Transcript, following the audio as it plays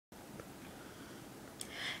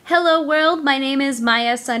Hello world, my name is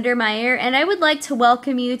Miyah Sundermeyer, and I would like to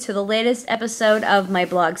welcome you to the latest episode of my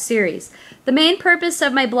blog series. The main purpose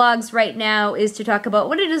of my blogs right now is to talk about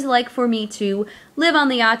what it is like for me to live on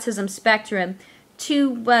the autism spectrum,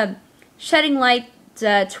 to shedding light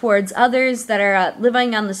towards others that are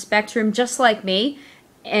living on the spectrum just like me,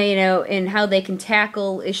 and how they can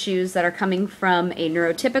tackle issues that are coming from a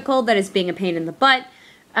neurotypical that is being a pain in the butt.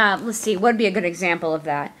 Let's see, what would be a good example of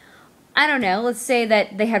that? I don't know, let's say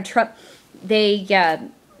that they have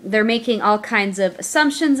they're making all kinds of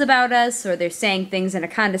assumptions about us, or they're saying things in a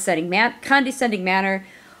condescending manner,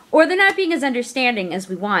 or they're not being as understanding as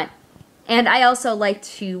we want. And I also like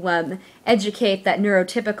to educate that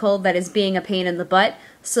neurotypical that is being a pain in the butt,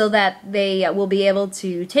 so that they will be able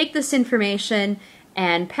to take this information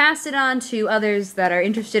and pass it on to others that are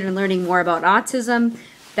interested in learning more about autism,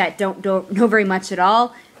 that don't know very much at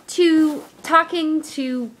all, to talking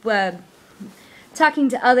to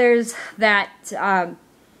others that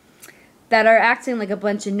that are acting like a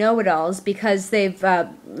bunch of know-it-alls because they've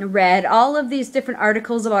read all of these different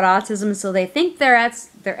articles about autism, so they think they're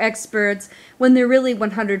experts when they're really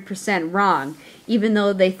 100% wrong, even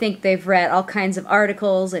though they think they've read all kinds of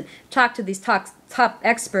articles and talked to these top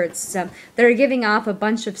experts that are giving off a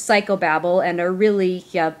bunch of psychobabble and are really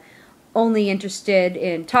only interested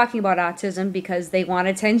in talking about autism because they want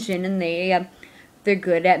attention and they're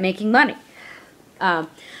good at making money. I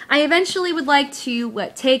eventually would like to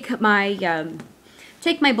take my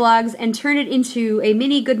blogs and turn it into a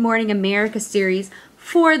mini Good Morning America series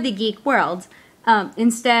for the geek world,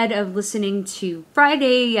 instead of listening to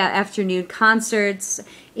Friday afternoon concerts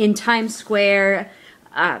in Times Square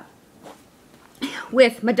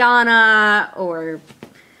with Madonna or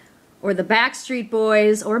the Backstreet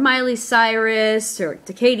Boys, or Miley Cyrus, or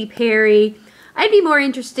to Katy Perry. I'd be more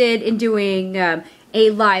interested in doing a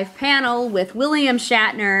live panel with William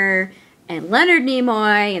Shatner and Leonard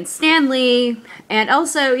Nimoy and Stan Lee, and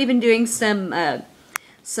also even doing some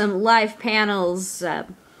live panels at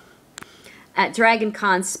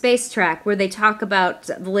DragonCon Space Track where they talk about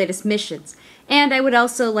the latest missions. And I would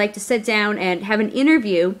also like to sit down and have an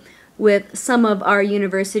interview with some of our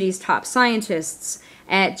university's top scientists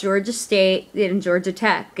at Georgia State and Georgia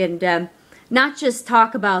Tech, and not just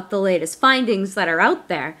talk about the latest findings that are out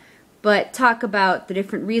there, but talk about the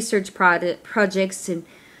different research projects and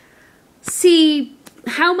see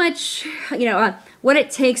how much, what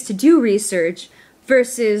it takes to do research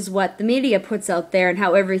versus what the media puts out there, and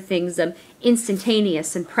how everything's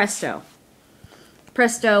instantaneous and presto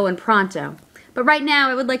and pronto. But right now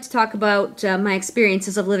I would like to talk about my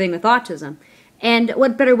experiences of living with autism, and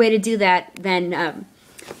what better way to do that than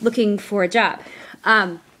looking for a job.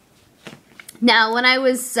 Now, when I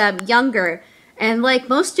was younger, and like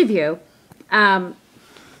most of you, I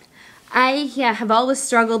have always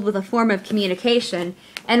struggled with a form of communication,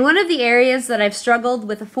 and one of the areas that I've struggled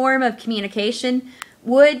with a form of communication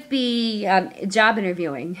would be job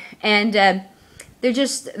interviewing. And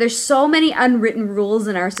there's so many unwritten rules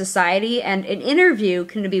in our society, and an interview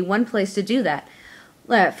can be one place to do that.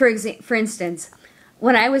 For instance,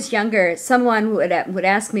 when I was younger, someone would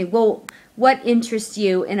ask me, well, what interests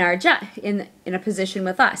you in our job, in a position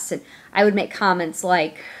with us? And I would make comments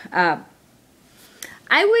like, I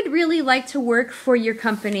would really like to work for your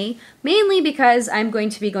company, mainly because I'm going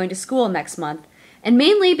to be going to school next month, and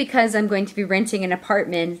mainly because I'm going to be renting an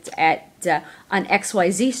apartment on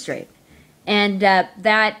XYZ Street. And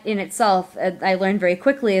that in itself, I learned very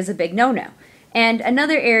quickly, is a big no-no. And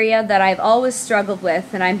another area that I've always struggled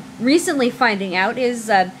with, and I'm recently finding out, is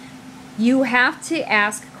you have to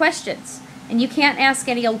ask questions. And you can't ask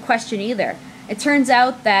any old question either. It turns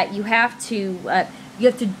out that you have to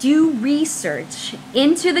do research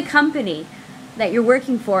into the company that you're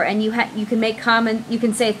working for, and you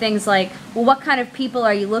can say things like, well, what kind of people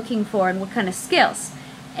are you looking for, and what kind of skills?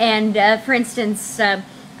 And for instance,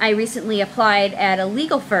 I recently applied at a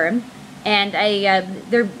legal firm, and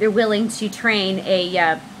they're willing to train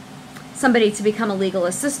somebody to become a legal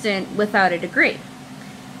assistant without a degree.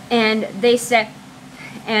 And they said,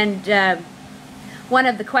 one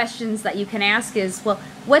of the questions that you can ask is, well,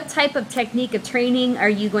 what type of technique of training are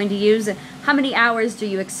you going to use, and how many hours do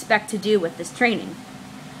you expect to do with this training?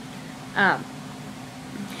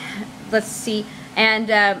 Let's see. And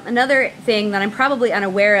another thing that I'm probably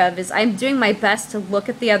unaware of is I'm doing my best to look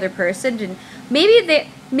at the other person, and maybe they're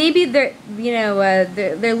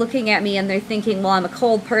they're looking at me and they're thinking, well, I'm a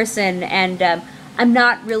cold person, and I'm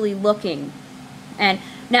not really looking. And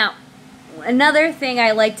now, another thing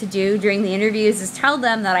I like to do during the interviews is tell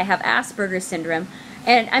them that I have Asperger's syndrome,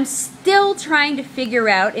 and I'm still trying to figure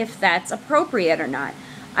out if that's appropriate or not.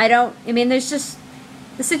 There's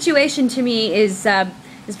the situation to me is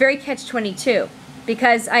very catch-22,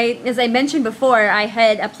 because as I mentioned before, I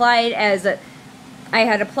had applied as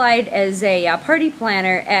a party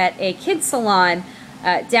planner at a kids salon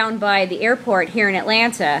down by the airport here in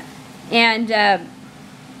Atlanta, and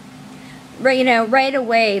right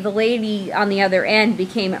away the lady on the other end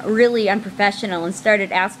became really unprofessional and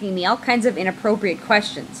started asking me all kinds of inappropriate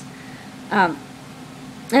questions. And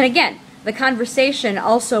again, the conversation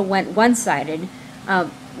also went one-sided,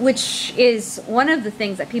 which is one of the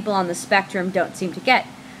things that people on the spectrum don't seem to get.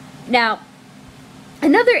 Now,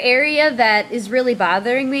 another area that is really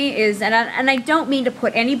bothering me is, and I don't mean to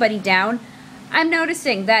put anybody down, I'm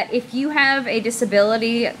noticing that if you have a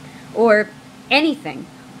disability or anything,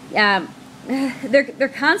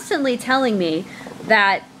 they're constantly telling me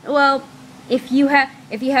that, well, if you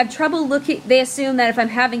have trouble looking, they assume that if I'm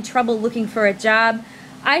having trouble looking for a job,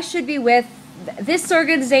 I should be with this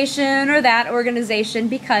organization or that organization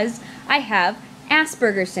because I have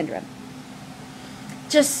Asperger's syndrome.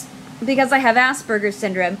 Just because I have Asperger's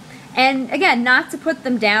syndrome. And again, not to put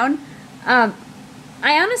them down, I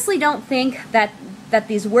honestly don't think that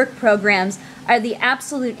these work programs are the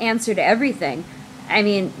absolute answer to everything. I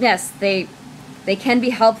mean, yes, they can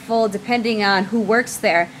be helpful depending on who works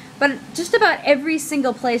there, but just about every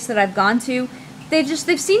single place that I've gone to,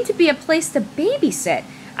 they've seemed to be a place to babysit.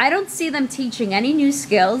 I don't see them teaching any new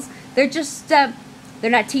skills. They're just they're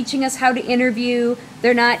not teaching us how to interview.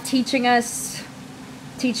 They're not teaching us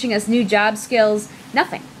new job skills.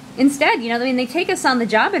 Nothing. Instead, I mean, they take us on the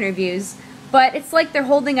job interviews, but it's like they're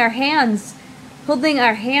holding our hands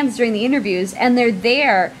during the interviews, and they're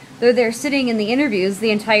there sitting in the interviews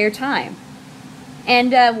the entire time.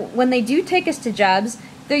 And when they do take us to jobs,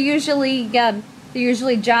 they're usually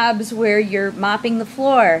jobs where you're mopping the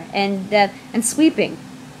floor and sweeping.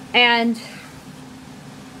 And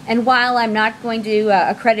while I'm not going to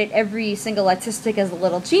accredit every single autistic as a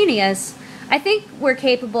little genius, I think we're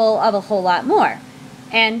capable of a whole lot more.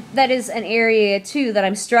 And that is an area too that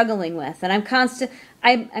I'm struggling with, and I'm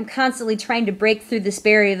constantly trying to break through this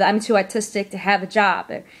barrier that I'm too autistic to have a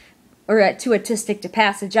job, or too autistic to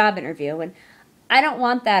pass a job interview. And I don't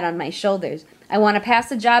want that on my shoulders. I want to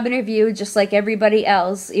pass a job interview just like everybody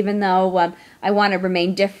else, even though I want to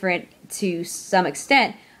remain different to some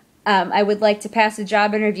extent. I would like to pass a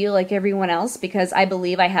job interview like everyone else because I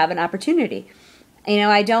believe I have an opportunity.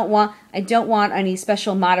 I don't want any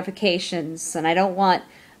special modifications, and I don't want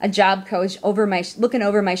a job coach looking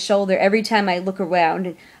over my shoulder every time I look around.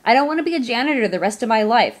 And I don't want to be a janitor the rest of my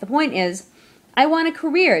life. The point is, I want a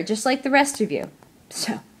career just like the rest of you.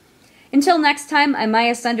 So, until next time, I'm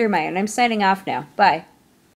Miyah Sundermeyer, and I'm signing off now. Bye.